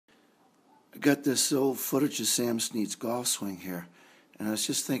I got this old footage of Sam Snead's golf swing here, and I was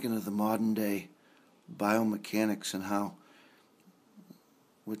just thinking of the modern day biomechanics and how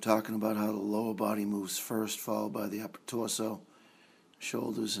we're talking about how the lower body moves first, followed by the upper torso,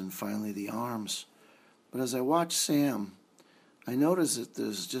 shoulders, and finally the arms. But as I watch Sam, I notice that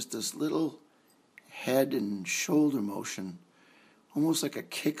there's just this little head and shoulder motion, almost like a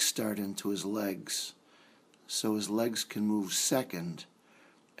kickstart into his legs, so his legs can move second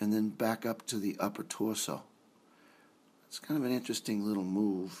and then back up to the upper torso. It's kind of an interesting little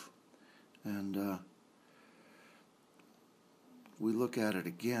move, and we look at it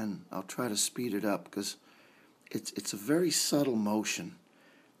again. I'll try to speed it up because it's a very subtle motion.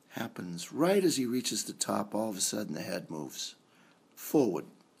 Happens right as he reaches the top. All of a sudden the head moves forward.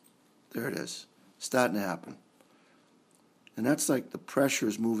 There it is, starting to happen. And that's like the pressure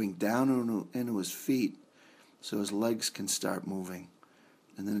is moving down into his feet so his legs can start moving.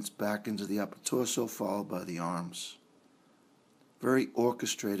 And then it's back into the upper torso, followed by the arms. Very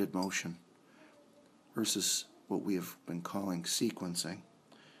orchestrated motion versus what we have been calling sequencing.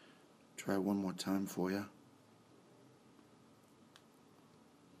 Try one more time for you.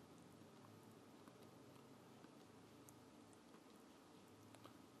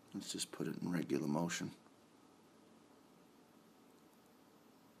 Let's just put it in regular motion.